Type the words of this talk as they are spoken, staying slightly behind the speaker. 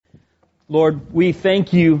Lord, we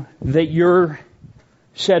thank you that your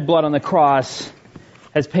shed blood on the cross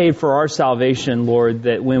has paid for our salvation, Lord,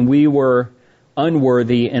 that when we were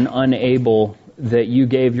unworthy and unable, that you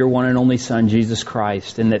gave your one and only Son, Jesus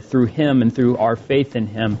Christ, and that through him and through our faith in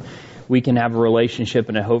him, we can have a relationship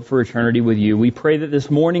and a hope for eternity with you. We pray that this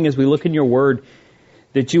morning as we look in your word,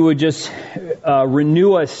 that you would just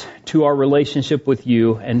renew us to our relationship with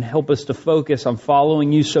you and help us to focus on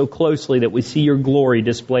following you so closely that we see your glory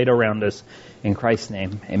displayed around us. In Christ's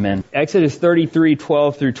name, amen. Exodus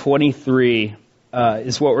 33:12 through 23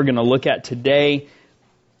 is what we're going to look at today.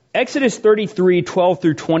 Exodus 33:12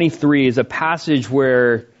 through 23 is a passage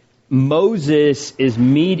where Moses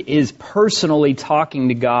is personally talking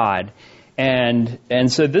to God. And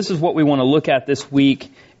so this is what we want to look at this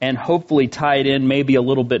week and hopefully tie it in maybe a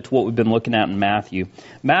little bit to what we've been looking at in Matthew.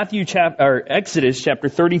 Exodus chapter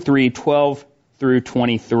 33:12 through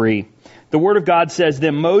 23. The Word of God says,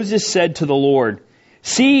 "Then Moses said to the Lord,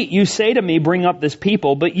 'See, you say to me, bring up this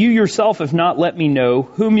people, but you yourself have not let me know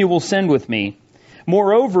whom you will send with me.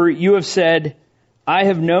 Moreover, you have said, I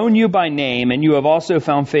have known you by name, and you have also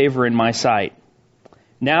found favor in my sight.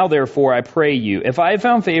 Now, therefore, I pray you, if I have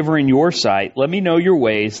found favor in your sight, let me know your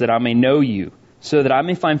ways, that I may know you, so that I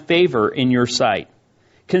may find favor in your sight.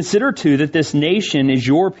 Consider, too, that this nation is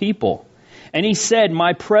your people.' And he said,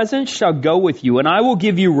 'My presence shall go with you, and I will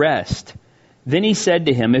give you rest.' Then he said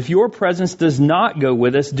to him, 'If your presence does not go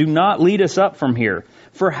with us, do not lead us up from here.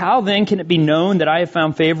 For how then can it be known that I have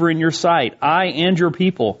found favor in your sight, I and your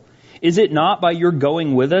people? Is it not by your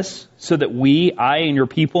going with us, so that I and your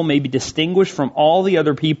people may be distinguished from all the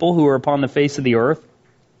other people who are upon the face of the earth?'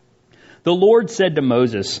 The Lord said to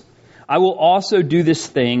Moses, 'I will also do this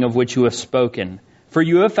thing of which you have spoken, for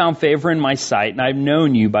you have found favor in my sight, and I have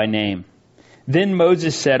known you by name.' Then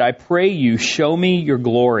Moses said, 'I pray you, show me your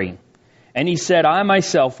glory.' And he said, 'I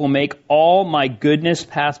myself will make all my goodness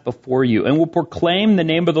pass before you, and will proclaim the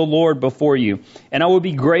name of the Lord before you. And I will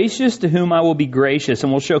be gracious to whom I will be gracious,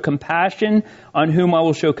 and will show compassion on whom I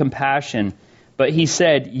will show compassion.' But he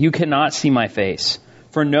said, 'You cannot see my face,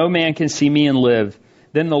 for no man can see me and live.'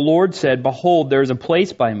 Then the Lord said, 'Behold, there is a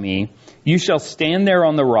place by me. You shall stand there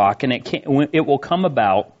on the rock, and it will come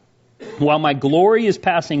about, while my glory is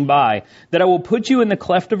passing by, that I will put you in the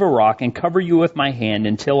cleft of a rock and cover you with my hand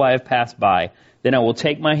until I have passed by. Then I will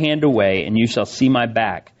take my hand away, and you shall see my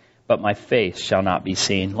back, but my face shall not be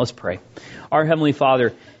seen.'" Let's pray. Our Heavenly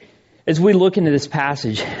Father, as we look into this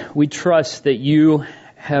passage, we trust that you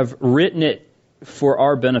have written it for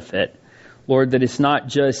our benefit. Lord, that it's not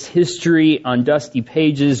just history on dusty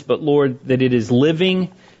pages, but Lord, that it is living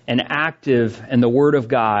and active, and the Word of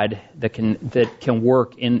God that can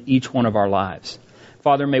work in each one of our lives.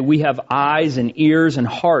 Father, may we have eyes and ears and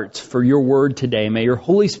hearts for your Word today. May your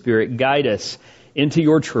Holy Spirit guide us into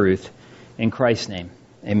your truth. In Christ's name,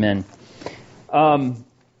 amen.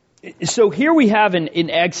 So here we have in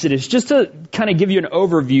Exodus, just to kind of give you an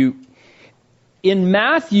overview, in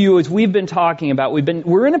Matthew, as we've been talking about,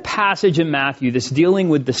 we're in a passage in Matthew that's dealing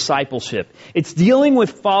with discipleship. It's dealing with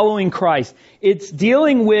following Christ. It's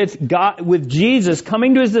dealing with God, with Jesus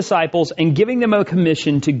coming to his disciples and giving them a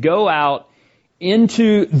commission to go out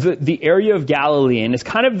into the area of Galilee. And it's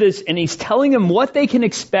kind of this, and he's telling them what they can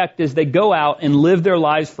expect as they go out and live their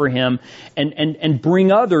lives for him and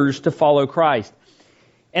bring others to follow Christ.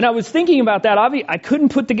 And I was thinking about that. I couldn't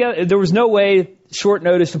put together, there was no way, short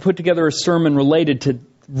notice, to put together a sermon related to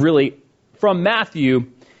really from Matthew.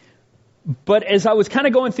 But as I was kind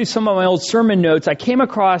of going through some of my old sermon notes, I came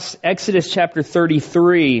across Exodus chapter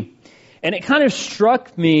 33. And it kind of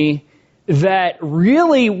struck me that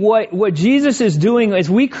really what Jesus is doing as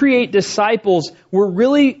we create disciples, we're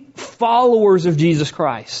really followers of Jesus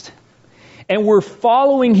Christ. And we're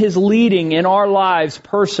following his leading in our lives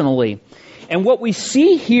personally. And what we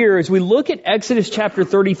see here as we look at Exodus chapter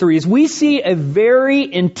 33 is we see a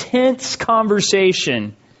very intense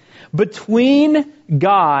conversation between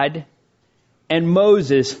God and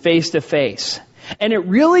Moses face to face. And it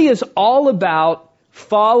really is all about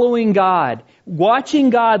following God, watching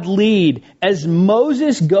God lead as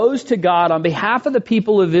Moses goes to God on behalf of the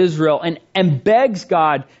people of Israel and begs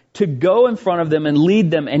God to go in front of them and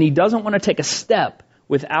lead them. And he doesn't want to take a step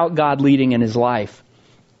without God leading in his life.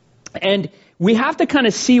 And we have to kind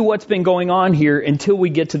of see what's been going on here until we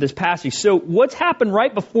get to this passage. So what's happened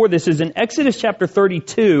right before this is in Exodus chapter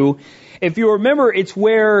 32. If you remember, it's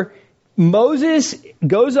where Moses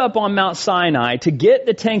goes up on Mount Sinai to get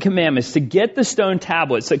the Ten Commandments, to get the stone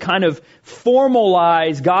tablets that kind of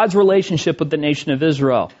formalize God's relationship with the nation of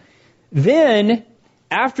Israel. Then,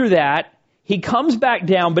 after that, he comes back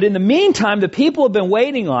down, but in the meantime, the people have been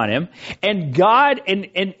waiting on him, and God,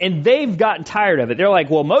 and they've gotten tired of it. They're like,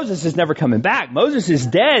 well, Moses is never coming back. Moses is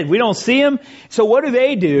dead. We don't see him. So what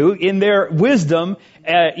do? In their wisdom?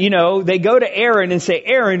 They go to Aaron and say,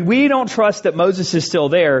 Aaron, we don't trust that Moses is still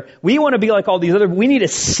there. We want to be like all these other, we need to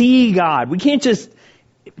see God. We can't just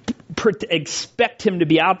expect him to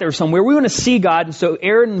be out there somewhere. We want to see God. And so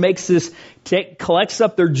Aaron collects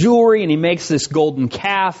up their jewelry, and he makes this golden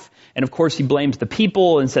calf. And of course he blames the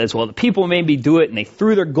people and says, well, the people made me do it, and they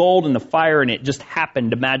threw their gold in the fire and it just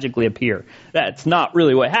happened to magically appear. That's not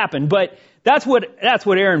really what happened, but that's what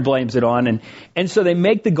Aaron blames it on. And so they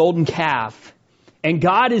make the golden calf, and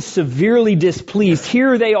God is severely displeased.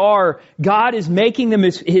 Here they are. God is making them,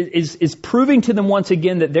 is proving to them once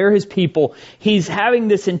again that they're his people. He's having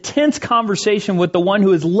this intense conversation with the one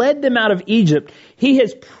who has led them out of Egypt. He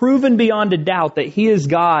has proven beyond a doubt that he is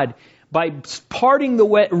God by parting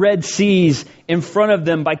the Red Seas in front of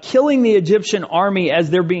them, by killing the Egyptian army as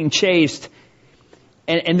they're being chased,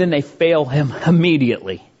 and then they fail him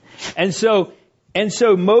immediately. And so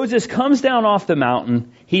Moses comes down off the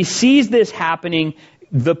mountain. He sees this happening.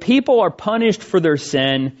 The people are punished for their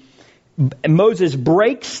sin. Moses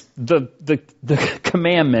breaks the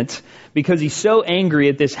commandments because he's so angry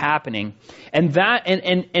at this happening. And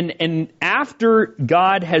after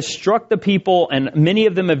God has struck the people, and many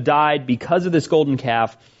of them have died because of this golden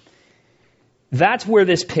calf, that's where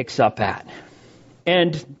this picks up at.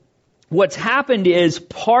 And what's happened is,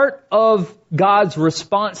 part of God's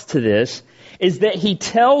response to this is that he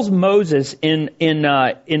tells Moses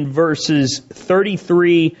in verses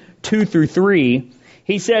 33, 2 through 3,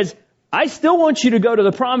 he says, I still want you to go to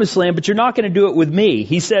the promised land, but you're not going to do it with me.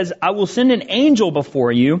 He says, I will send an angel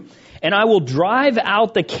before you, and I will drive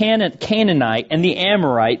out the Canaanite and the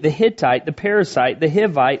Amorite, the Hittite, the Perizzite, the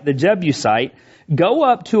Hivite, the Jebusite. Go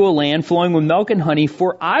up to a land flowing with milk and honey,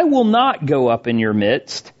 for I will not go up in your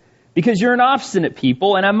midst, because you're an obstinate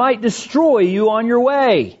people, and I might destroy you on your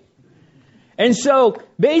way. And so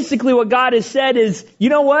basically what God has said is, you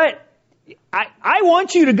know what? I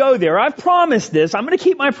want you to go there. I've promised this. I'm going to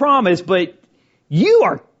keep my promise, but you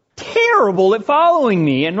are terrible at following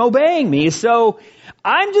me and obeying me. So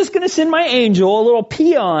I'm just going to send my angel, a little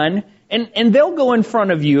peon, and they'll go in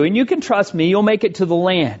front of you, and you can trust me. You'll make it to the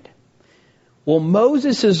land. Well,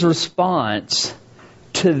 Moses' response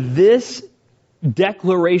to this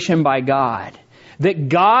declaration by God, that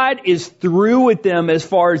God is through with them as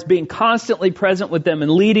far as being constantly present with them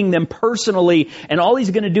and leading them personally, and all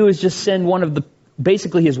he's going to do is just send one of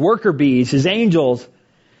basically his worker bees, his angels.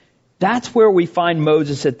 That's where we find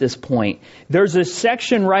Moses at this point. There's a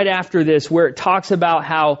section right after this where it talks about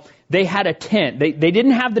how they had a tent. They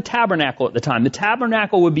didn't have the tabernacle at the time. The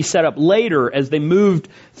tabernacle would be set up later as they moved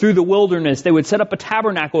through the wilderness. They would set up a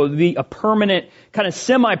tabernacle. It would be a permanent, kind of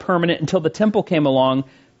semi-permanent until the temple came along,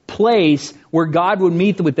 place where God would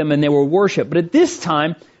meet with them and they would worship. But at this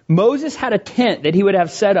time, Moses had a tent that he would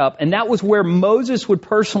have set up, and that was where Moses would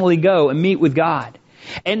personally go and meet with God.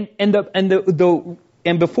 And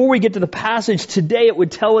before we get to the passage today, it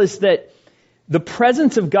would tell us that the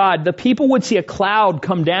presence of God, the people would see a cloud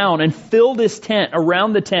come down and fill this tent,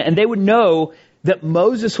 around the tent, and they would know that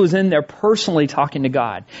Moses was in there personally talking to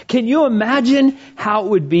God. Can you imagine how it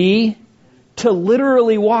would be to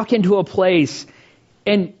literally walk into a place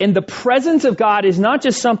and the presence of God is not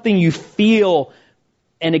just something you feel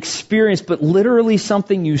and experience, but literally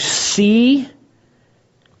something you see?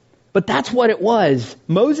 But that's what it was.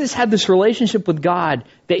 Moses had this relationship with God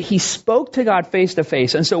that he spoke to God face to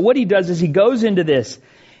face. And so what he does is he goes into this.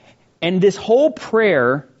 And this whole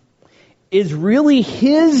prayer is really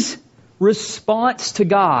his response to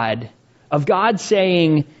God, of God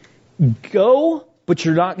saying, go, but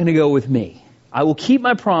you're not going to go with me. I will keep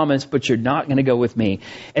my promise, but you're not going to go with me.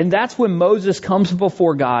 And that's when Moses comes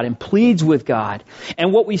before God and pleads with God.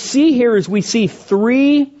 And what we see here is we see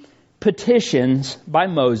 3 petitions by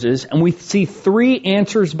Moses, and we see 3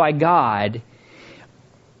 answers by God.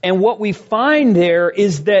 And what we find there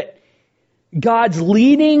is that God's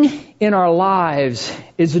leading in our lives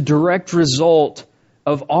is a direct result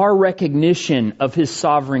of our recognition of His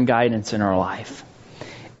sovereign guidance in our life,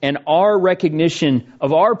 and our recognition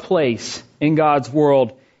of our place in God's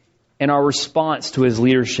world and our response to His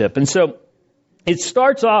leadership. And so it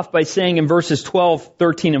starts off by saying in verses 12,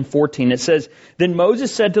 13, and 14, it says, Then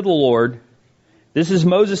Moses said to the Lord, this is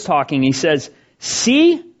Moses talking, he says,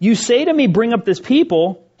 See, you say to me, bring up this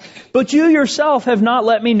people, but you yourself have not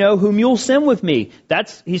let me know whom you'll send with me.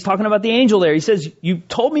 He's talking about the angel there. He says, you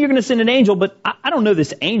told me you're going to send an angel, but I don't know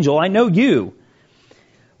this angel. I know you.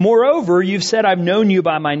 Moreover, you've said I've known you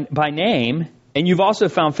by name, and you've also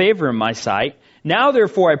found favor in my sight. Now,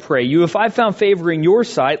 therefore, I pray you, if I found favor in your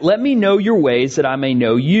sight, let me know your ways that I may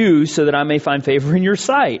know you, so that I may find favor in your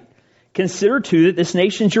sight. Consider, too, that this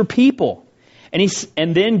nation's your people.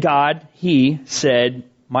 And then God, He said,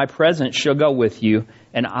 my presence shall go with you,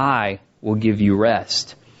 and I will give you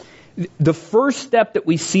rest. The first step that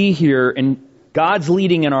we see here in God's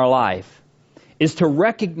leading in our life is to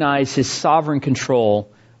recognize His sovereign control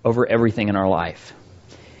over everything in our life.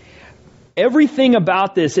 Everything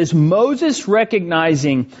about this is Moses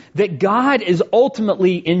recognizing that God is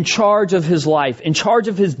ultimately in charge of his life, in charge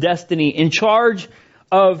of his destiny, in charge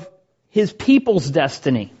of his people's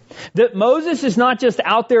destiny. That Moses is not just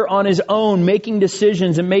out there on his own making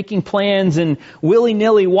decisions and making plans and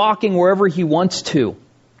willy-nilly walking wherever he wants to.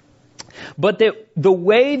 But that the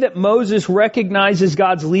way that Moses recognizes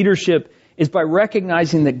God's leadership is by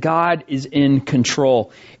recognizing that God is in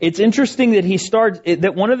control. It's interesting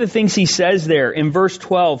that one of the things he says there in verse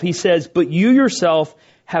 12, he says, but you yourself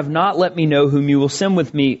have not let me know whom you will send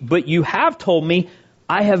with me, but you have told me,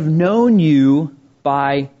 I have known you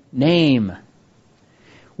by name.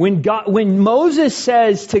 When Moses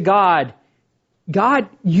says to God, God,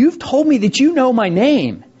 you've told me that you know my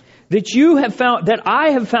name, that I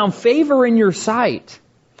have found favor in your sight.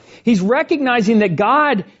 He's recognizing that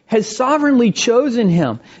God has sovereignly chosen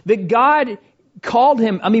him, that God called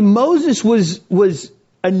him. I mean, Moses was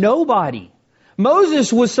a nobody.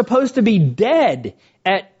 Moses was supposed to be dead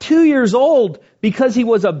at 2 years old because he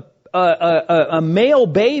was a male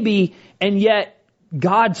baby, and yet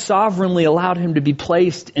God sovereignly allowed him to be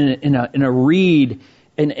placed in a reed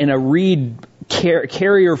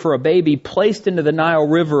carrier for a baby, placed into the Nile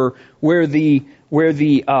River, where the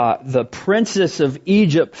princess of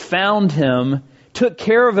Egypt found him, took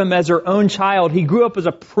care of him as her own child. He grew up as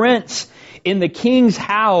a prince in the king's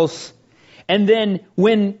house. And then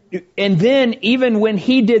even when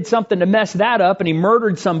he did something to mess that up and he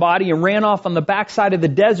murdered somebody and ran off on the backside of the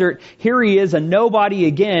desert, here he is, a nobody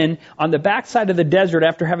again, on the backside of the desert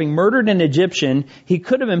after having murdered an Egyptian. He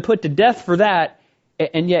could have been put to death for that,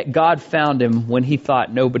 and yet God found him when he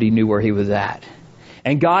thought nobody knew where he was at.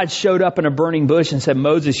 And God showed up in a burning bush and said,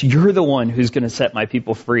 Moses, you're the one who's going to set my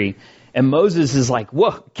people free. And Moses is like,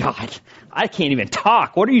 whoa, God, I can't even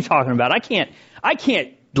talk. What are you talking about? I can't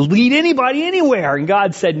lead anybody anywhere. And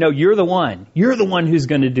God said, no, you're the one. You're the one who's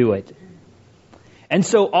going to do it. And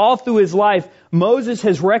so all through his life, Moses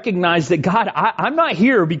has recognized that God, I'm not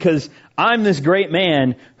here because I'm this great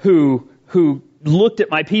man who looked at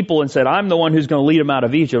my people and said, I'm the one who's going to lead them out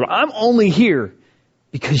of Egypt. I'm only here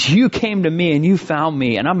because you came to me and you found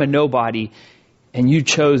me, and I'm a nobody, and you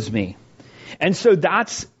chose me. And so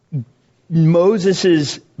that's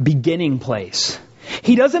Moses' beginning place.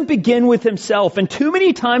 He doesn't begin with himself. And too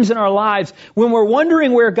many times in our lives, when we're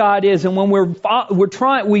wondering where God is, and when we're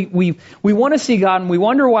trying, we want to see God, and we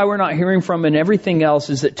wonder why we're not hearing from Him and everything else,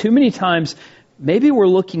 is that too many times maybe we're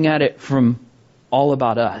looking at it from all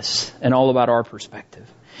about us and all about our perspective,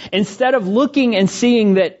 instead of looking and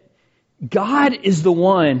seeing that God is the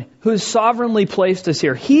one who has sovereignly placed us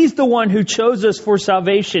here. He's the one who chose us for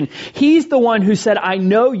salvation. He's the one who said, I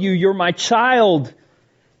know you, you're my child,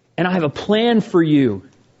 and I have a plan for you.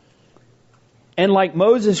 And like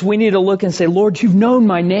Moses, we need to look and say, Lord, you've known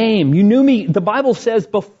my name. You knew me. The Bible says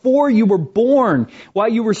before you were born, while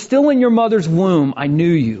you were still in your mother's womb, I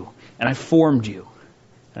knew you, and I formed you,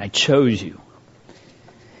 and I chose you.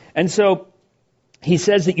 And so he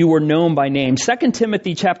says that you were known by name. 2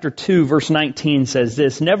 Timothy chapter 2, verse 19 says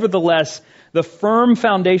this, nevertheless, the firm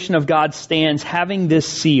foundation of God stands, having this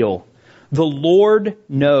seal. The Lord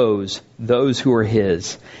knows those who are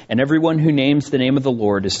His, and everyone who names the name of the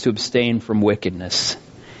Lord is to abstain from wickedness.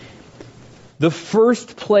 The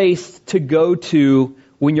first place to go to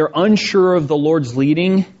when you're unsure of the Lord's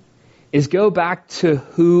leading is go back to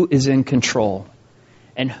who is in control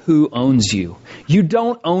and who owns you. You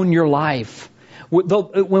don't own your life.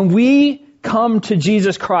 When we come to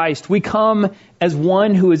Jesus Christ, we come as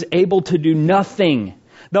one who is able to do nothing.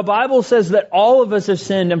 The Bible says that all of us have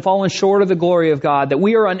sinned and fallen short of the glory of God, that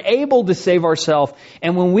we are unable to save ourselves.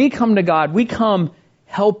 And when we come to God, we come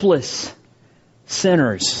helpless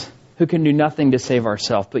sinners who can do nothing to save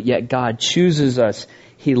ourselves. But yet God chooses us,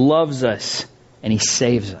 He loves us, and He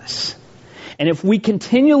saves us. And if we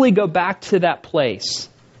continually go back to that place,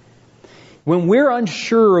 when we're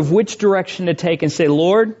unsure of which direction to take and say,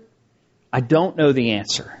 Lord, I don't know the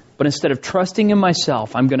answer. But instead of trusting in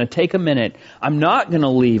myself, I'm going to take a minute. I'm not going to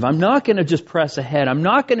leave. I'm not going to just press ahead. I'm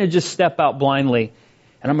not going to just step out blindly.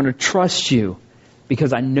 And I'm going to trust you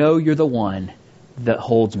because I know you're the one that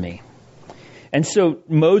holds me. And so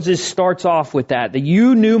Moses starts off with that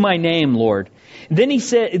you knew my name, Lord. Then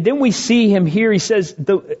we see him here. He says,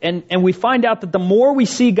 and we find out that the more we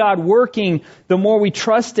see God working, the more we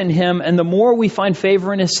trust in him, and the more we find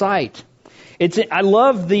favor in his sight. I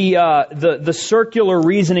love the circular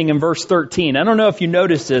reasoning in verse 13. I don't know if you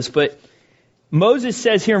noticed this, but Moses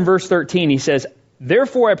says here in verse 13, he says,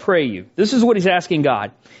 therefore I pray you. This is what he's asking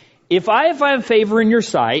God. If I have favor in your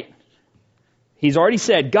sight, he's already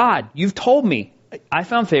said, God, you've told me I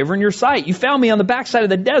found favor in your sight. You found me on the backside of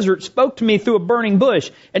the desert, spoke to me through a burning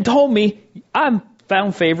bush, and told me I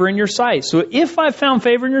found favor in your sight. So if I found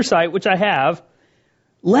favor in your sight, which I have,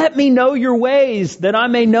 let me know your ways that I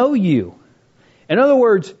may know you. In other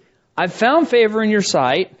words, I've found favor in your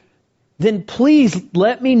sight, then please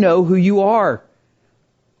let me know who you are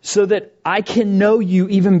so that I can know you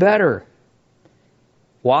even better.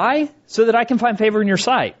 Why? So that I can find favor in your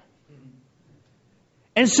sight.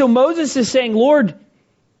 And so Moses is saying, Lord,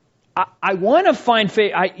 I want to find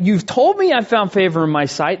favor. You've told me I found favor in my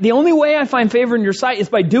sight. The only way I find favor in your sight is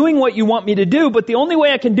by doing what you want me to do. But the only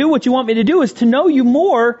way I can do what you want me to do is to know you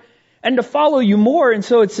more and to follow you more. And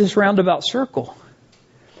so it's this roundabout circle.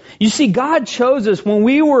 You see, God chose us when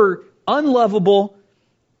we were unlovable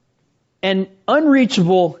and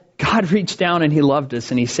unreachable. God reached down and he loved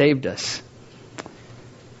us and he saved us.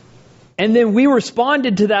 And then we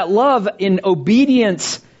responded to that love in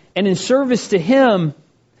obedience and in service to him.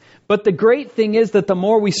 But the great thing is that the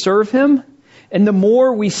more we serve him and the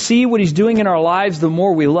more we see what he's doing in our lives, the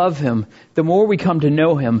more we love him, the more we come to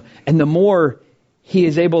know him, and the more he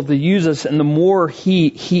is able to use us, and the more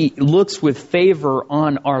he looks with favor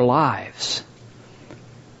on our lives.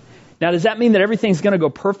 Now, does that mean that everything's going to go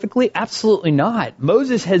perfectly? Absolutely not.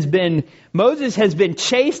 Moses has been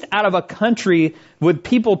chased out of a country with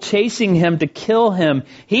people chasing him to kill him.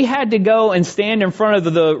 He had to go and stand in front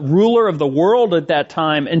of the ruler of the world at that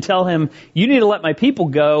time and tell him, you need to let my people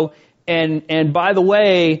go. And by the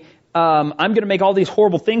way, I'm going to make all these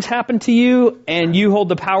horrible things happen to you, and you hold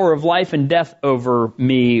the power of life and death over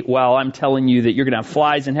me while I'm telling you that you're going to have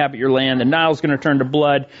flies inhabit your land, the Nile's going to turn to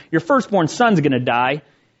blood, your firstborn son's going to die.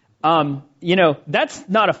 That's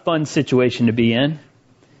not a fun situation to be in.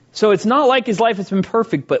 So it's not like his life has been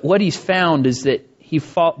perfect, but what he's found is that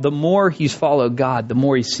the more he's followed God, the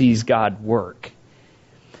more he sees God work.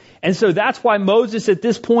 And so that's why Moses at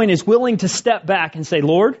this point is willing to step back and say,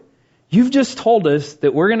 Lord, you've just told us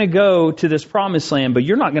that we're going to go to this promised land, but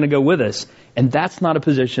you're not going to go with us. And that's not a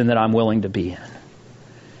position that I'm willing to be in.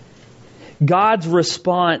 God's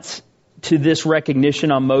response to this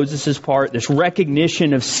recognition on Moses' part, this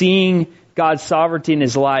recognition of seeing God's sovereignty in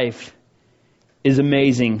his life, is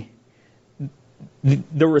amazing.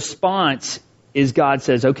 The response is God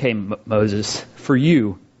says, okay, Moses, for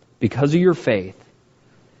you, because of your faith,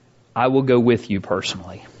 I will go with you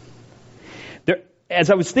personally.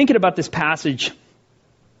 As I was thinking about this passage,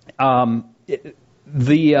 the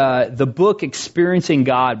book Experiencing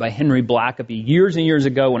God by Henry Blackaby, years and years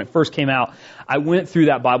ago when it first came out, I went through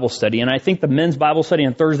that Bible study, and I think the men's Bible study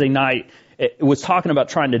on Thursday night it was talking about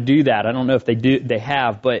trying to do that. I don't know if they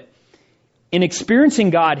have, but in Experiencing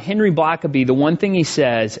God, Henry Blackaby, the one thing he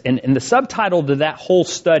says, and the subtitle to that whole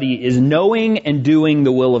study is Knowing and Doing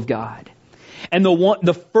the Will of God. And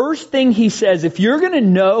the first thing he says, if you're going to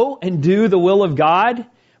know and do the will of God,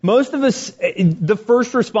 most of us, the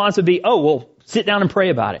first response would be, oh, well, sit down and pray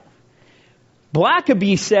about it.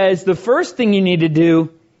 Blackaby says the first thing you need to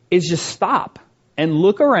do is just stop and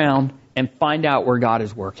look around and find out where God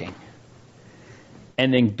is working.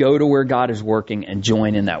 And then go to where God is working and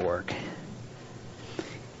join in that work.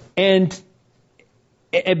 And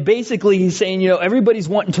basically he's saying, everybody's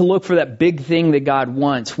wanting to look for that big thing that God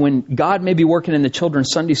wants. When God may be working in the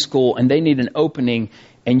children's Sunday school and they need an opening,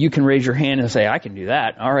 and you can raise your hand and say, I can do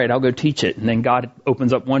that. All right, I'll go teach it. And then God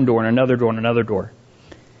opens up one door and another door and another door.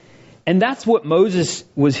 And that's what Moses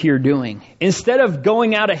was here doing. Instead of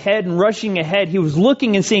going out ahead and rushing ahead, he was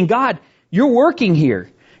looking and saying, God, you're working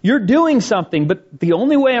here. You're doing something, but the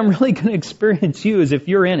only way I'm really going to experience you is if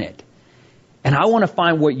you're in it. And I want to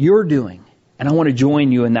find what you're doing, and I want to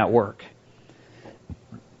join you in that work.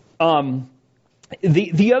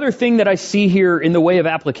 The other thing that I see here in the way of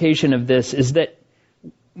application of this is that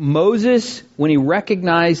Moses, when he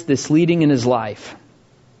recognized this leading in his life,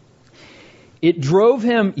 it drove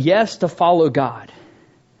him, yes, to follow God.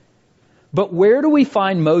 But where do we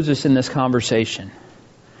find Moses in this conversation?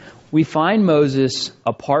 We find Moses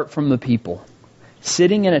apart from the people,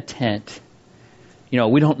 sitting in a tent.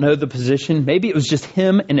 We don't know the position. Maybe it was just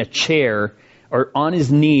him in a chair or on his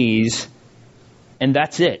knees, and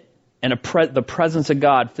that's it. And the presence of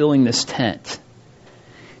God filling this tent.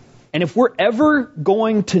 And if we're ever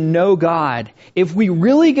going to know God, if we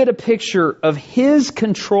really get a picture of His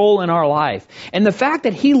control in our life, and the fact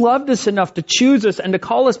that He loved us enough to choose us and to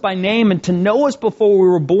call us by name and to know us before we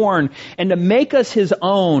were born and to make us His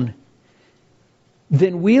own,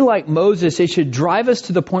 then we, like Moses, it should drive us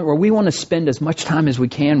to the point where we want to spend as much time as we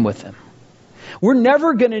can with Him. We're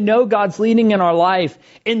never going to know God's leading in our life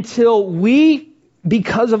until we,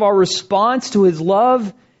 because of our response to His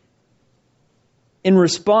love, in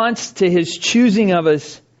response to His choosing of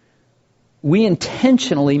us, we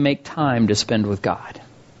intentionally make time to spend with God.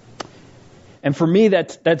 And for me,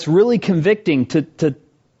 that's really convicting to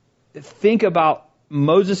think about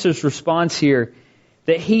Moses' response here.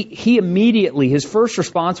 That he immediately, his first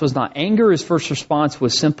response was not anger, his first response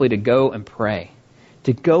was simply to go and pray.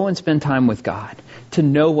 To go and spend time with God. To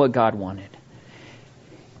know what God wanted.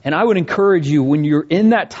 And I would encourage you, when you're in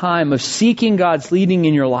that time of seeking God's leading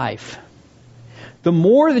in your life, the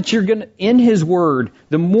more that you're in His Word,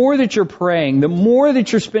 the more that you're praying, the more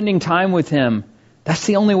that you're spending time with Him, that's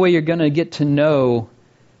the only way you're going to get to know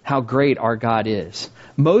how great our God is.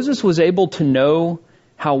 Moses was able to know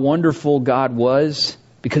how wonderful God was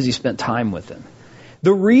because he spent time with Him.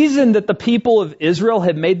 The reason that the people of Israel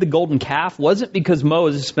had made the golden calf wasn't because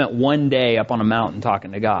Moses spent one day up on a mountain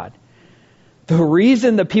talking to God. The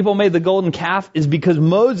reason that people made the golden calf is because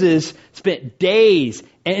Moses spent days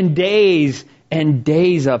and days and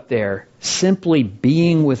days up there simply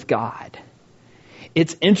being with God.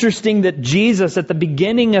 It's interesting that Jesus, at the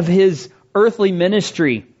beginning of His earthly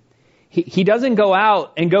ministry, He doesn't go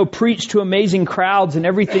out and go preach to amazing crowds and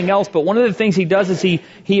everything else, but one of the things He does is he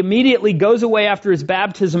immediately goes away after His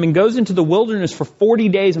baptism and goes into the wilderness for 40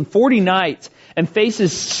 days and 40 nights and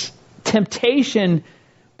faces temptation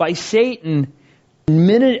by Satan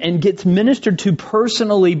and gets ministered to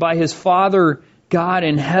personally by His Father, God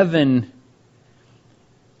in heaven.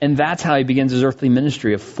 And that's how He begins His earthly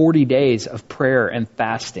ministry of 40 days of prayer and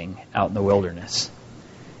fasting out in the wilderness.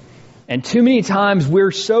 And too many times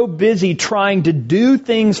we're so busy trying to do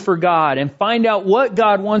things for God and find out what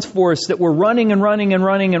God wants for us that we're running and running and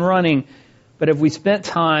running and running. But if we spent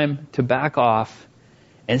time to back off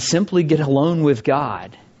and simply get alone with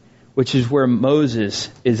God, which is where Moses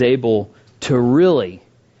is able to really,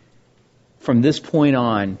 from this point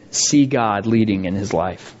on, see God leading in his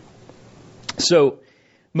life. So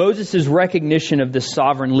Moses' recognition of this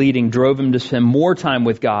sovereign leading drove him to spend more time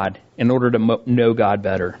with God in order to know God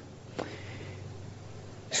better.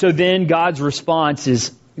 So then God's response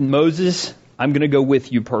is, Moses, I'm going to go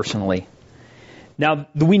with you personally. Now,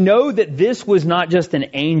 we know that this was not just an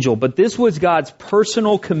angel, but this was God's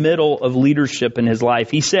personal committal of leadership in his life.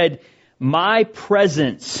 He said, my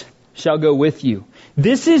presence shall go with you.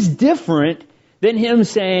 This is different than him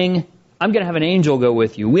saying, I'm going to have an angel go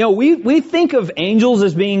with you. We think of angels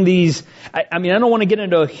as being these, I don't want to get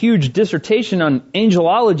into a huge dissertation on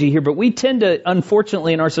angelology here, but we tend to,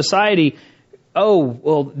 unfortunately, in our society,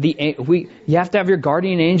 you have to have your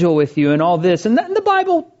guardian angel with you and all this. And in the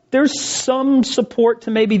Bible, there's some support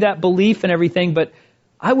to maybe that belief and everything, but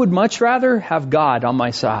I would much rather have God on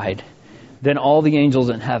my side than all the angels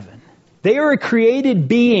in heaven. They are a created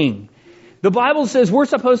being. The Bible says we're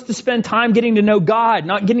supposed to spend time getting to know God,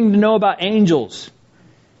 not getting to know about angels.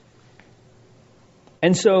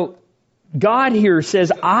 And so God here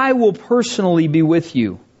says, I will personally be with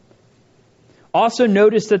you. Also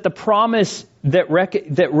notice that the promise that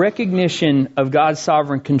recognition of God's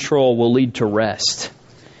sovereign control will lead to rest.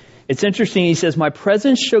 It's interesting, he says, my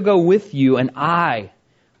presence shall go with you and I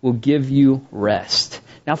will give you rest.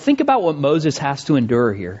 Now think about what Moses has to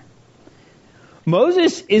endure here.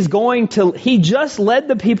 Moses he just led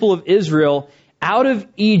the people of Israel out of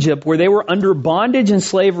Egypt where they were under bondage and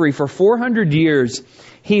slavery for 400 years.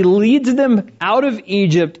 He leads them out of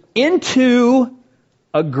Egypt into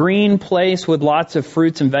a green place with lots of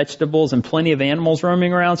fruits and vegetables and plenty of animals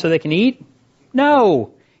roaming around so they can eat?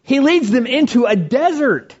 No. He leads them into a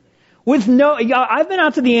desert with I've been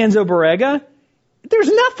out to the Anzo Borrega. There's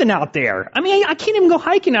nothing out there. I can't even go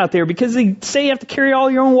hiking out there because they say you have to carry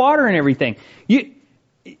all your own water and everything.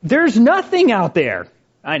 There's nothing out there.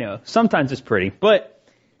 I know, sometimes it's pretty, but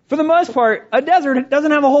for the most part, a desert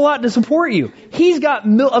doesn't have a whole lot to support you. He's got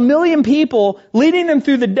a million people leading them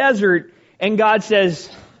through the desert, and God says,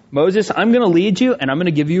 Moses, I'm going to lead you and I'm going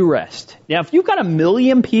to give you rest. Now, if you've got a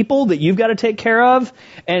million people that you've got to take care of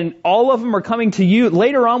and all of them are coming to you,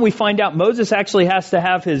 later on we find out Moses actually has to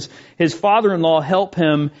have his father-in-law help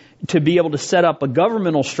him to be able to set up a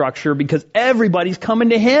governmental structure because everybody's coming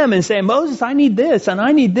to him and saying, Moses, I need this and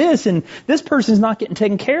I need this and this person's not getting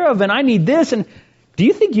taken care of and I need this. And do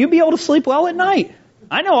you think you'd be able to sleep well at night?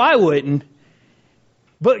 I know I wouldn't.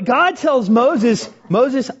 But God tells Moses,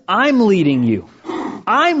 I'm leading you.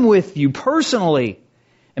 I'm with you personally.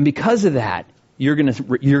 And because of that, you're going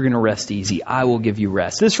to rest easy. I will give you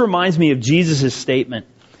rest. This reminds me of Jesus' statement.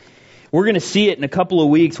 We're going to see it in a couple of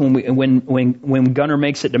weeks when Gunnar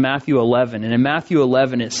makes it to Matthew 11. And in Matthew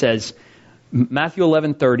 11 it says, Matthew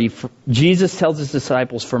 11:30, Jesus tells his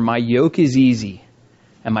disciples, "For my yoke is easy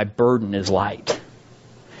and my burden is light."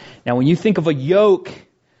 Now, when you think of a yoke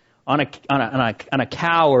on a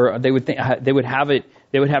cow, or they would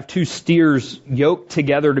have two steers yoked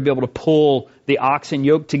together to be able to pull the oxen,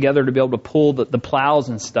 yoked together to be able to pull the plows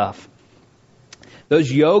and stuff.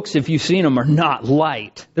 Those yokes, if you've seen them, are not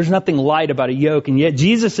light. There's nothing light about a yoke. And yet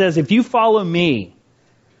Jesus says, if you follow me,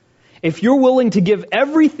 if you're willing to give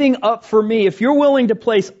everything up for me, if you're willing to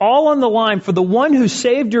place all on the line for the one who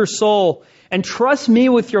saved your soul and trust me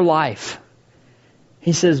with your life,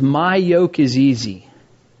 he says, my yoke is easy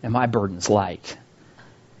and my burden's light.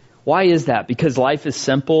 Why is that? Because life is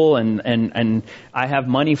simple and I have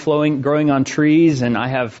money growing on trees and I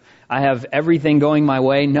have everything going my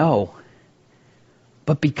way? No.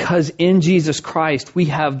 But because in Jesus Christ we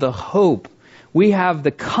have the hope, we have the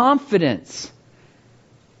confidence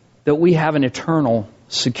that we have an eternal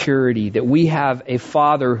security, that we have a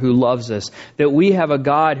Father who loves us, that we have a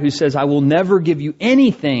God who says, I will never give you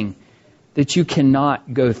anything that you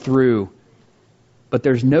cannot go through. But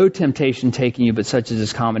there's no temptation taking you but such as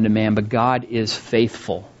is common to man. But God is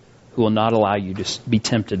faithful, who will not allow you to be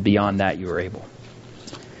tempted beyond that you are able.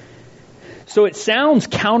 So it sounds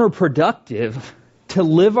counterproductive to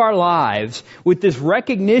live our lives with this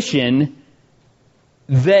recognition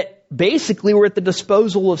that basically we're at the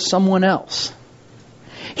disposal of someone else.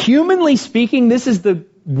 Humanly speaking, this is the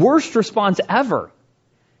worst response ever.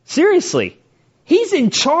 Seriously. He's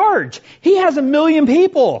in charge. He has 1 million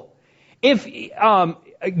people. If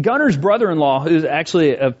Gunnar's brother-in-law, who's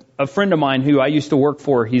actually a friend of mine who I used to work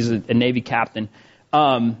for, he's a Navy captain.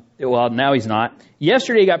 Well, now he's not.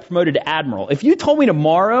 Yesterday he got promoted to admiral. If you told me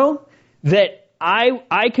tomorrow that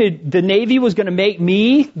the Navy was going to make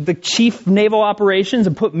me the chief of naval operations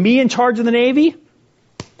and put me in charge of the Navy,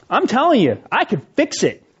 I'm telling you, I could fix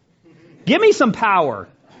it. Give me some power.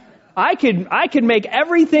 I could make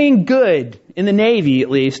everything good in the Navy, at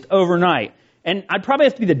least, overnight. And I'd probably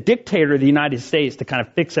have to be the dictator of the United States to kind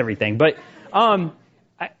of fix everything. But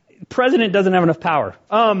president doesn't have enough power.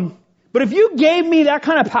 But if you gave me that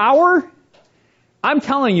kind of power, I'm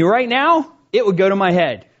telling you right now, it would go to my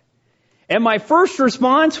head. And my first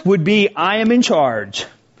response would be, I am in charge.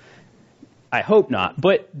 I hope not,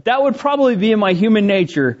 but that would probably be in my human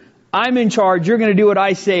nature. I'm in charge, you're going to do what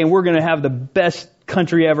I say, and we're going to have the best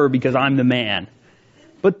country ever because I'm the man.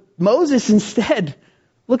 But Moses instead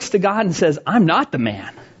looks to God and says, I'm not the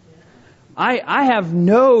man. I have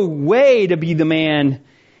no way to be the man,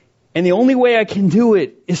 and the only way I can do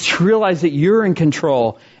it is to realize that you're in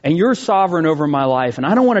control, and you're sovereign over my life, and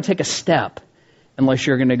I don't want to take a step unless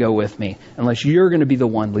you're going to go with me, unless you're going to be the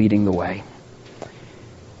one leading the way.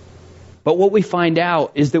 But what we find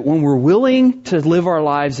out is that when we're willing to live our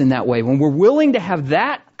lives in that way, when we're willing to have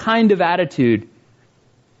that kind of attitude,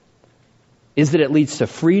 is that it leads to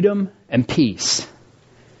freedom and peace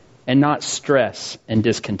and not stress and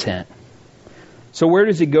discontent. So where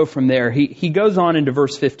does it go from there? He goes on into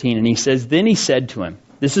verse 15 and he says, Then he said to him,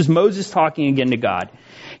 this is Moses talking again to God.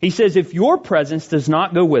 He says, if your presence does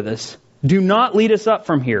not go with us, do not lead us up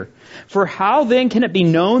from here. For how then can it be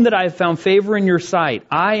known that I have found favor in your sight,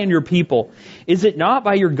 I and your people? Is it not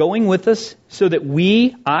by your going with us, so that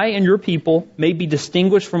I and your people, may be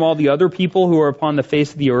distinguished from all the other people who are upon the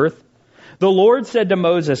face of the earth? The Lord said to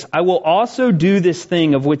Moses, I will also do this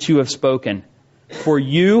thing of which you have spoken, for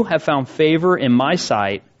you have found favor in my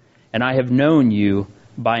sight, and I have known you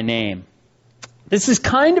by name. This is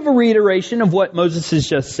kind of a reiteration of what Moses has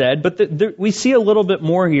just said, but we see a little bit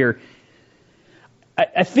more here.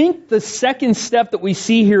 I think the second step that we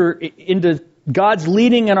see here into God's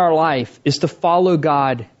leading in our life is to follow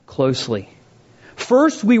God closely.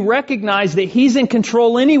 First, we recognize that He's in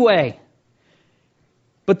control anyway.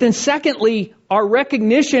 But then secondly, our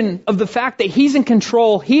recognition of the fact that He's in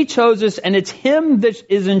control, He chose us, and it's Him that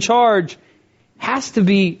is in charge, has to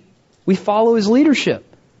be, we follow His leadership.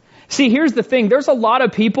 See, here's the thing. There's a lot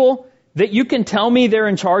of people that you can tell me they're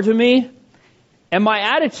in charge of me, and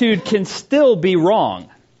my attitude can still be wrong.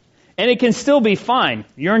 And it can still be fine.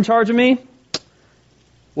 You're in charge of me?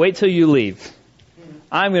 Wait till you leave.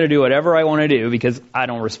 I'm going to do whatever I want to do because I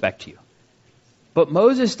don't respect you. But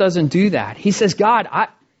Moses doesn't do that. He says, God,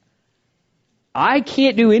 I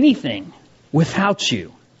can't do anything without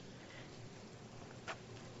you.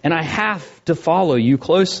 And I have to follow you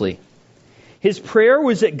closely. His prayer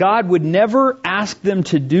was that God would never ask them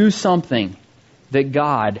to do something that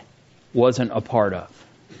God wasn't a part of.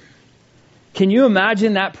 Can you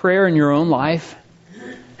imagine that prayer in your own life?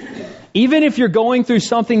 Even if you're going through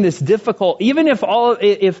something that's difficult, even if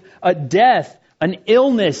a death, an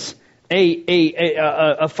illness,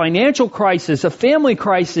 a financial crisis, a family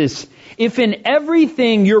crisis, if in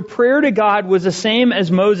everything your prayer to God was the same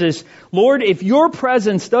as Moses, Lord, if your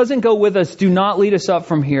presence doesn't go with us, do not lead us up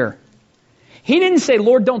from here. He didn't say,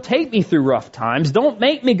 Lord, don't take me through rough times. Don't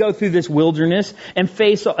make me go through this wilderness and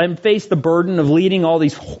face the burden of leading all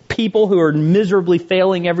these people who are miserably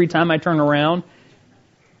failing every time I turn around.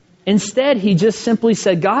 Instead, he just simply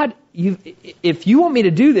said, God, if you want me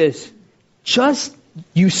to do this,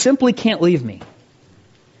 you simply can't leave me.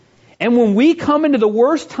 And when we come into the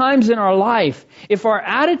worst times in our life, if our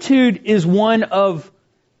attitude is one of,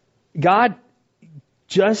 God,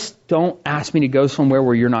 just don't ask me to go somewhere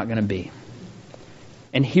where you're not going to be.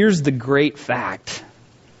 And here's the great fact.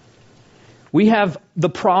 We have the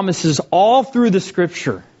promises all through the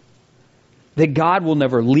Scripture that God will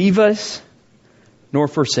never leave us nor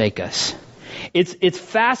forsake us. It's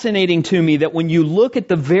fascinating to me that when you look at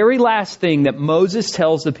the very last thing that Moses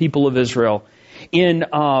tells the people of Israel in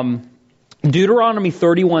Deuteronomy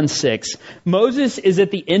 31:6, Moses is at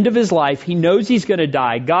the end of his life. He knows he's going to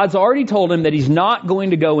die. God's already told him that he's not going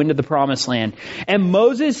to go into the promised land. And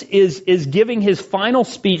Moses is giving his final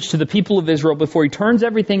speech to the people of Israel before he turns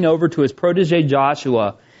everything over to his protege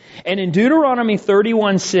Joshua. And in Deuteronomy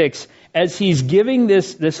 31:6, as he's giving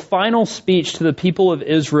this final speech to the people of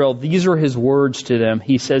Israel, these are his words to them.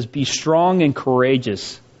 He says, "Be strong and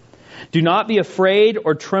courageous. Do not be afraid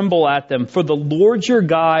or tremble at them, for the Lord your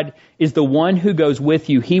God is the one who goes with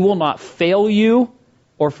you. He will not fail you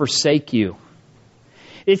or forsake you."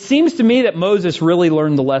 It seems to me that Moses really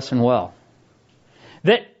learned the lesson well.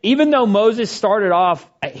 That even though Moses started off,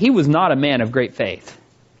 he was not a man of great faith.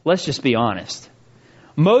 Let's just be honest.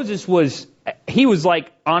 Moses was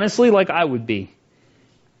honestly like I would be.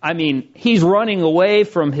 I mean, he's running away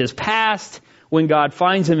from his past. When God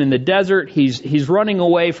finds him in the desert, he's running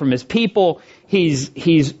away from his people. He's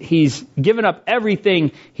given up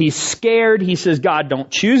everything. He's scared. He says, God, don't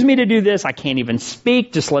choose me to do this. I can't even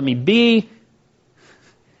speak. Just let me be.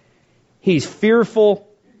 He's fearful.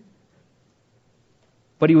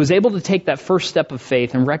 But he was able to take that first step of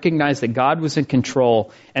faith and recognize that God was in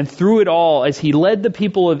control. And through it all, as he led the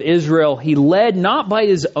people of Israel, he led not by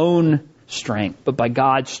his own strength, but by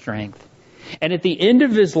God's strength. And at the end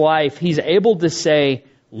of his life, he's able to say,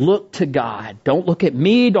 look to God. Don't look at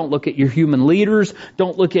me. Don't look at your human leaders.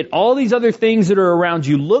 Don't look at all these other things that are around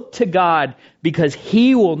you. Look to God, because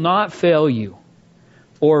he will not fail you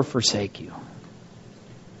or forsake you.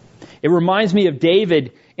 It reminds me of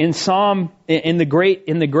David in the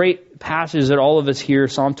great passage that all of us hear,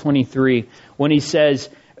 Psalm 23, when he says,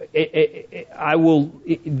 yea,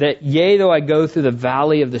 though I go through the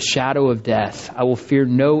valley of the shadow of death, I will fear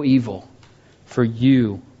no evil, for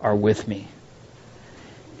you are with me.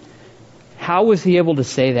 How was he able to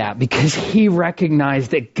say that? Because he recognized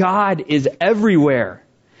that God is everywhere.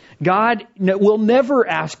 God will never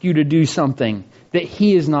ask you to do something that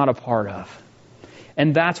he is not a part of.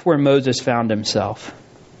 And that's where Moses found himself.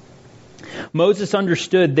 Moses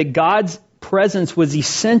understood that God's presence was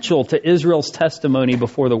essential to Israel's testimony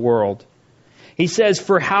before the world. He says,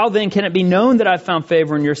 "For how then can it be known that I've found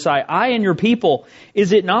favor in your sight, I and your people?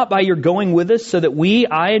 Is it not by your going with us, so that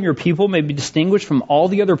I and your people may be distinguished from all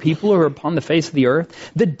the other people who are upon the face of the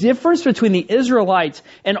earth?" The difference between the Israelites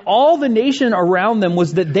and all the nation around them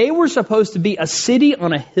was that they were supposed to be a city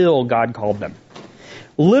on a hill, God called them.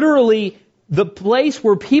 Literally, the place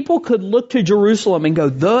where people could look to Jerusalem and go,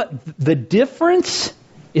 the difference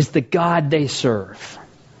is the God they serve.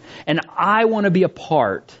 And I want to be a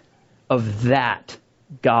part of that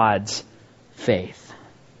God's faith.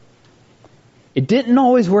 It didn't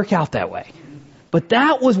always work out that way. But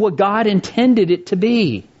that was what God intended it to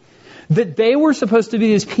be. That they were supposed to be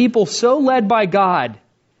these people so led by God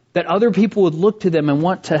that other people would look to them and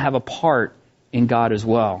want to have a part in God as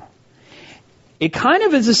well. It kind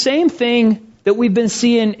of is the same thing that we've been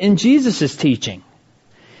seeing in Jesus' teaching.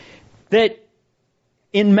 That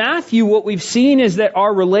in Matthew, what we've seen is that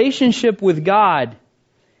our relationship with God,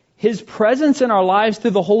 His presence in our lives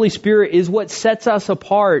through the Holy Spirit, is what sets us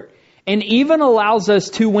apart and even allows us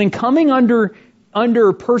to, when coming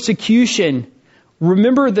under persecution,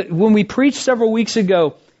 remember that when we preached several weeks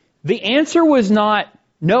ago, the answer was not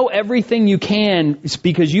know everything you can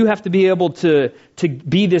because you have to be able to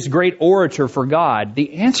be this great orator for God.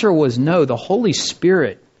 The answer was no, the Holy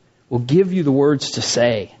Spirit will give you the words to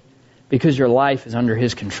say because your life is under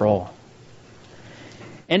His control.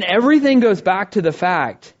 And everything goes back to the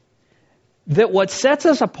fact that what sets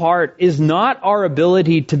us apart is not our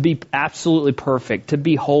ability to be absolutely perfect, to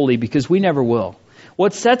be holy, because we never will.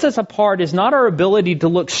 What sets us apart is not our ability to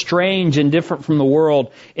look strange and different from the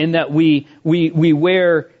world in that we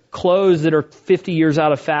wear clothes that are 50 years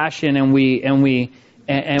out of fashion and we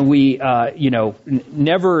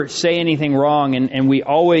never say anything wrong and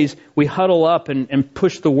we huddle up and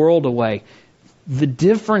push the world away. The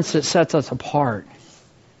difference that sets us apart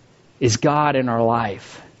is God in our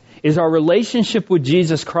life, is our relationship with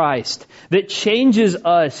Jesus Christ that changes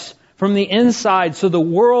us from the inside so the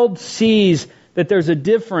world sees that there's a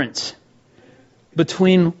difference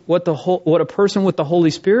between what a person with the Holy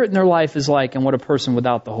Spirit in their life is like and what a person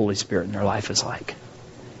without the Holy Spirit in their life is like.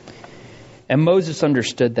 And Moses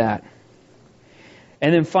understood that.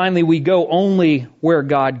 And then finally, we go only where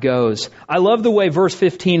God goes. I love the way verse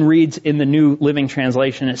 15 reads in the New Living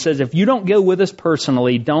Translation. It says, if you don't go with us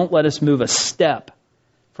personally, don't let us move a step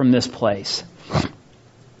from this place.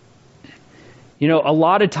 You know, a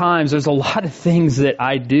lot of times there's a lot of things that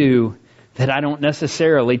I do that I don't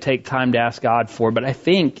necessarily take time to ask God for. But I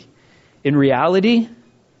think in reality,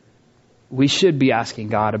 we should be asking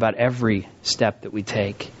God about every step that we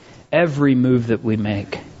take, every move that we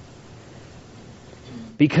make.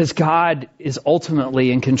 Because God is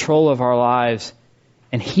ultimately in control of our lives,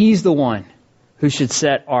 and He's the one who should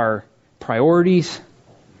set our priorities,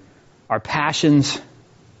 our passions,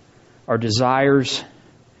 our desires,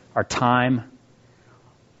 our time.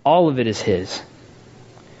 All of it is His.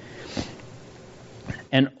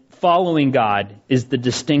 And following God is the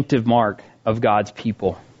distinctive mark of God's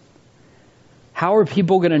people. How are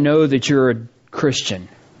people going to know that you're a Christian?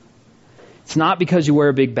 It's not because you wear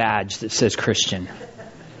a big badge that says Christian.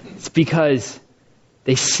 It's because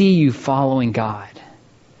they see you following God.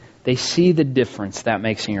 They see the difference that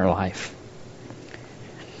makes in your life.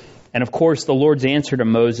 And of course, the Lord's answer to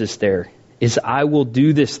Moses there is, I will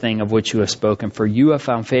do this thing of which you have spoken, for you have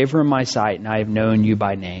found favor in my sight, and I have known you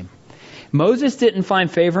by name. Moses didn't find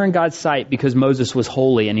favor in God's sight because Moses was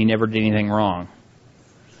holy and he never did anything wrong.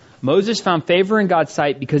 Moses found favor in God's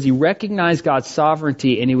sight because he recognized God's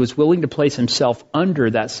sovereignty and he was willing to place himself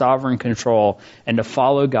under that sovereign control and to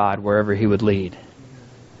follow God wherever He would lead.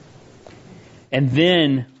 And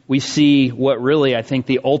then we see what really, I think,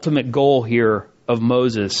 the ultimate goal here of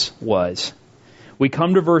Moses was. We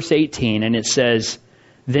come to verse 18 and it says,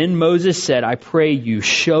 then Moses said, I pray you,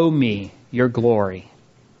 show me your glory.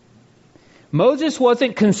 Moses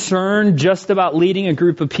wasn't concerned just about leading a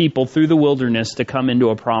group of people through the wilderness to come into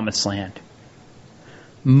a promised land.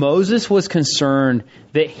 Moses was concerned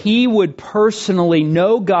that he would personally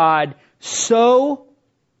know God so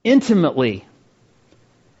intimately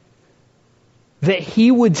that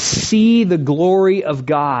he would see the glory of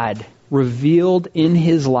God revealed in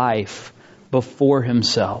his life before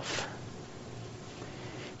himself.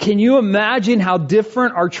 Can you imagine how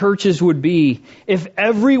different our churches would be if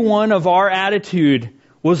every one of our attitude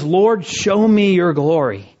was, Lord, show me your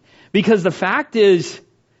glory? Because the fact is,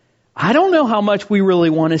 I don't know how much we really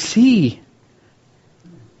want to see.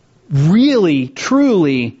 Really,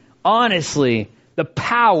 truly, honestly, the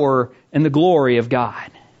power and the glory of God.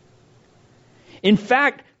 In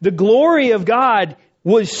fact, the glory of God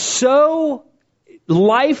was so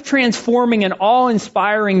life-transforming and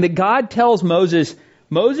awe-inspiring that God tells Moses,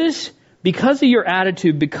 because of your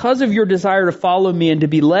attitude, because of your desire to follow me and to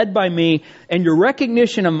be led by me and your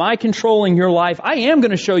recognition of my controlling your life, I am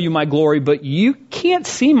going to show you my glory, but you can't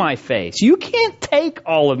see my face. You can't take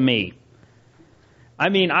all of me. I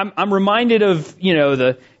mean, I'm reminded of,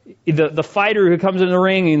 the fighter who comes in the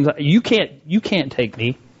ring and you can't take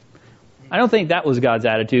me. I don't think that was God's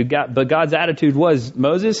attitude, but God's attitude was,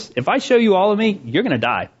 Moses, if I show you all of me, you're going to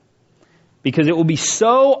die. Because it will be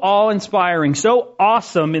so awe-inspiring, so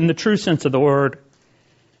awesome in the true sense of the word,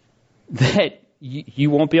 that you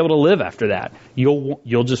won't be able to live after that.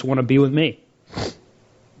 You'll just want to be with me.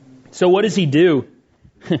 So what does he do?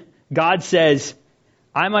 God says,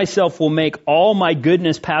 I myself will make all my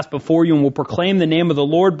goodness pass before you and will proclaim the name of the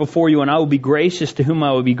Lord before you, and I will be gracious to whom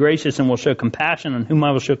I will be gracious and will show compassion on whom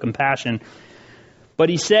I will show compassion. But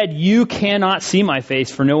he said, you cannot see my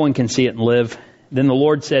face, for no one can see it and live. Then the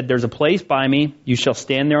Lord said, there's a place by me. You shall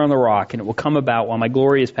stand there on the rock, and it will come about while my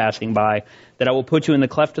glory is passing by, that I will put you in the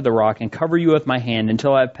cleft of the rock and cover you with my hand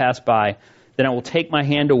until I have passed by. Then I will take my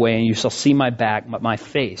hand away, and you shall see my back, but my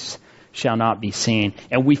face shall not be seen.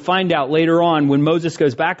 And we find out later on, when Moses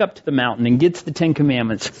goes back up to the mountain and gets the 10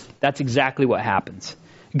 Commandments, that's exactly what happens.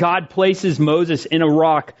 God places Moses in a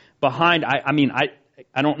rock behind.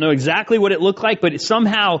 I don't know exactly what it looked like, but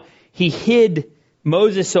somehow he hid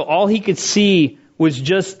Moses so all he could see was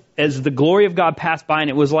just as the glory of God passed by, and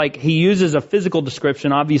it was like he uses a physical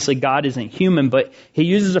description. Obviously, God isn't human, but he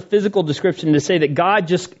uses a physical description to say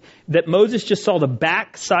that Moses just saw the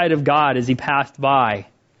backside of God as he passed by.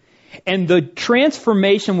 And the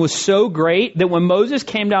transformation was so great that when Moses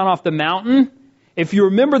came down off the mountain, if you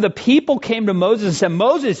remember, the people came to Moses and said,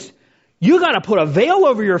 Moses, you got to put a veil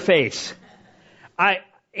over your face.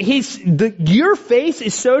 Your face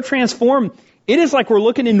is so transformed. It is like we're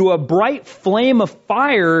looking into a bright flame of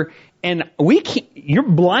fire, and you're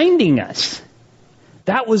blinding us.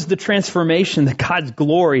 That was the transformation that God's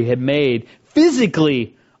glory had made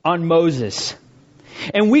physically on Moses.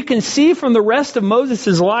 And we can see from the rest of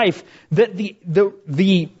Moses' life that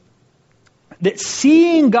that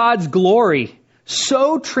seeing God's glory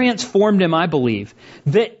so transformed him, I believe,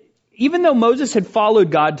 that even though Moses had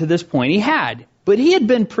followed God to this point, but he had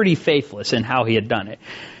been pretty faithless in how he had done it.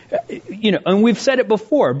 And we've said it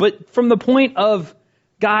before, but from the point of,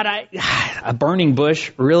 God, a burning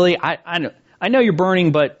bush, really? I know you're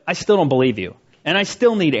burning, but I still don't believe you. And I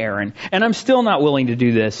still need Aaron. And I'm still not willing to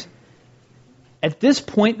do this. At this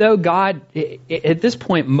point, though,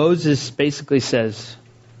 Moses basically says,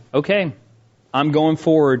 okay, I'm going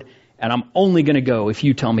forward, and I'm only going to go if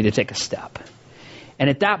you tell me to take a step. And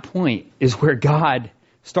at that point is where God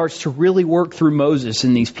starts to really work through Moses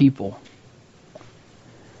and these people.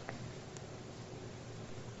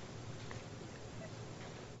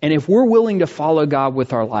 And if we're willing to follow God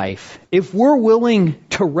with our life, if we're willing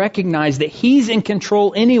to recognize that He's in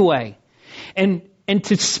control anyway, and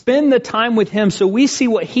to spend the time with Him so we see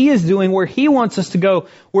what He is doing, where He wants us to go,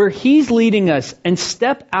 where He's leading us, and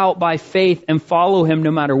step out by faith and follow Him no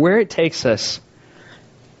matter where it takes us,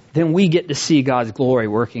 then we get to see God's glory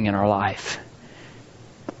working in our life.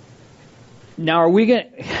 Now,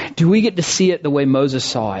 do we get to see it the way Moses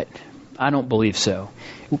saw it? I don't believe so.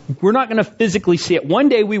 We're not going to physically see it. One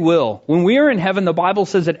day we will. When we are in heaven, the Bible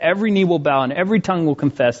says that every knee will bow and every tongue will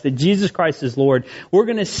confess that Jesus Christ is Lord. We're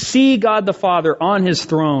going to see God the Father on His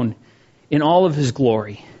throne in all of His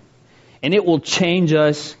glory. And it will change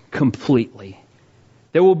us completely.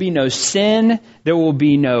 There will be no sin. There will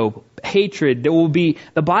be no hatred.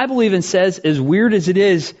 The Bible even says, as weird as it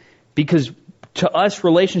is, because to us,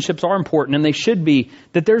 relationships are important, and they should be,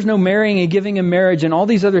 that there's no marrying and giving in marriage and all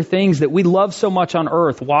these other things that we love so much on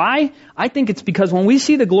earth. Why? I think it's because when we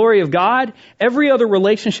see the glory of God, every other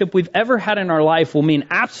relationship we've ever had in our life will mean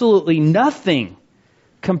absolutely nothing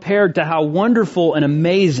compared to how wonderful and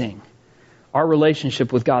amazing our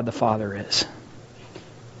relationship with God the Father is.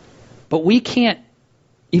 But we can't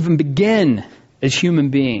even begin as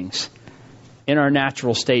human beings in our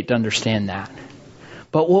natural state to understand that.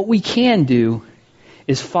 But what we can do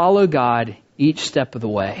is follow God each step of the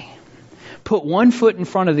way. Put one foot in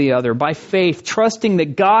front of the other by faith, trusting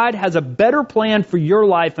that God has a better plan for your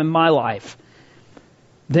life and my life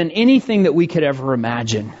than anything that we could ever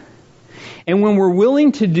imagine. And when we're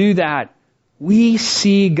willing to do that, we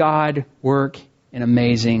see God work in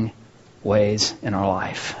amazing ways in our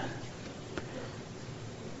life.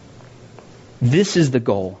 This is the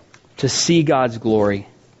goal, to see God's glory.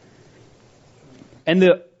 And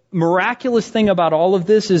the miraculous thing about all of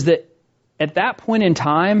this is that at that point in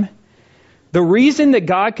time, the reason that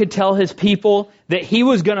God could tell His people that He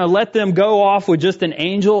was going to let them go off with just an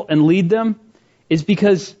angel and lead them is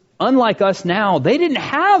because, unlike us now, they didn't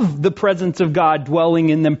have the presence of God dwelling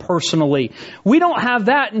in them personally. We don't have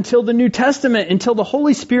that until the New Testament, until the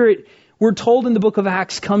Holy Spirit, we're told in the book of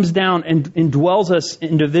Acts, comes down and dwells us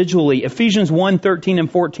individually. Ephesians 1:13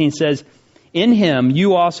 and 14 says, in Him,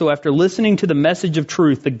 you also, after listening to the message of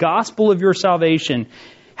truth, the gospel of your salvation,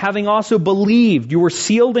 having also believed, you were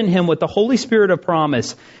sealed in Him with the Holy Spirit of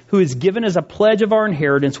promise, who is given as a pledge of our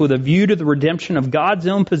inheritance with a view to the redemption of God's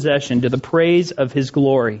own possession, to the praise of His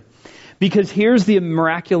glory. Because here's the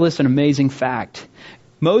miraculous and amazing fact.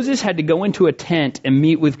 Moses had to go into a tent and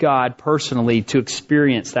meet with God personally to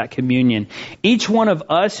experience that communion. Each one of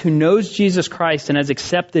us who knows Jesus Christ and has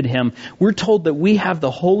accepted Him, we're told that we have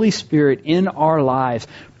the Holy Spirit in our lives,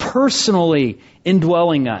 personally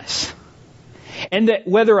indwelling us. And that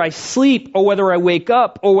whether I sleep or whether I wake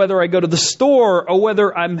up or whether I go to the store or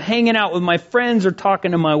whether I'm hanging out with my friends or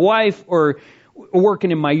talking to my wife or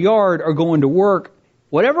working in my yard or going to work,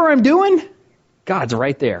 whatever I'm doing, God's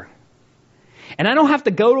right there. And I don't have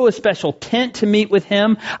to go to a special tent to meet with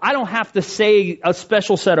Him. I don't have to say a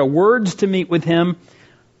special set of words to meet with Him.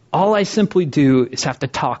 All I simply do is have to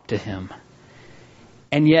talk to Him.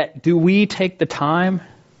 And yet, do we take the time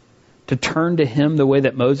to turn to Him the way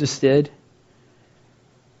that Moses did?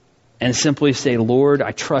 And simply say, Lord,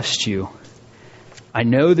 I trust You. I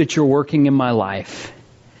know that You're working in my life.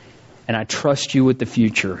 And I trust you with the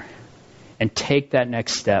future and take that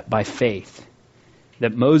next step by faith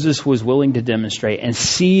that Moses was willing to demonstrate and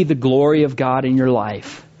see the glory of God in your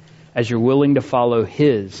life as you're willing to follow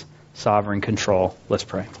his sovereign control. Let's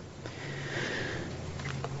pray.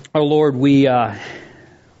 Oh Lord, we're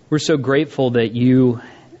so grateful that you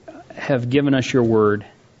have given us your word.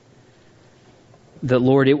 That,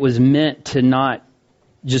 Lord, it was meant to not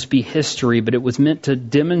just be history, but it was meant to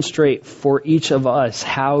demonstrate for each of us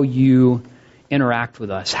how you interact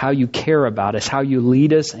with us, how you care about us, how you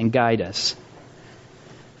lead us and guide us.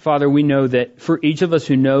 Father, we know that for each of us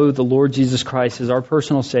who know the Lord Jesus Christ as our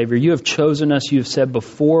personal Savior, you have chosen us, you have said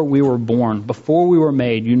before we were born, before we were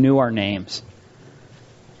made, you knew our names.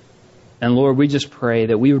 And Lord, we just pray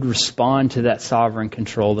that we would respond to that sovereign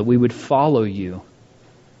control, that we would follow you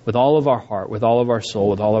with all of our heart, with all of our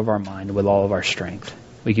soul, with all of our mind, with all of our strength.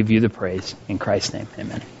 We give you the praise. In Christ's name,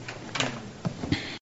 amen.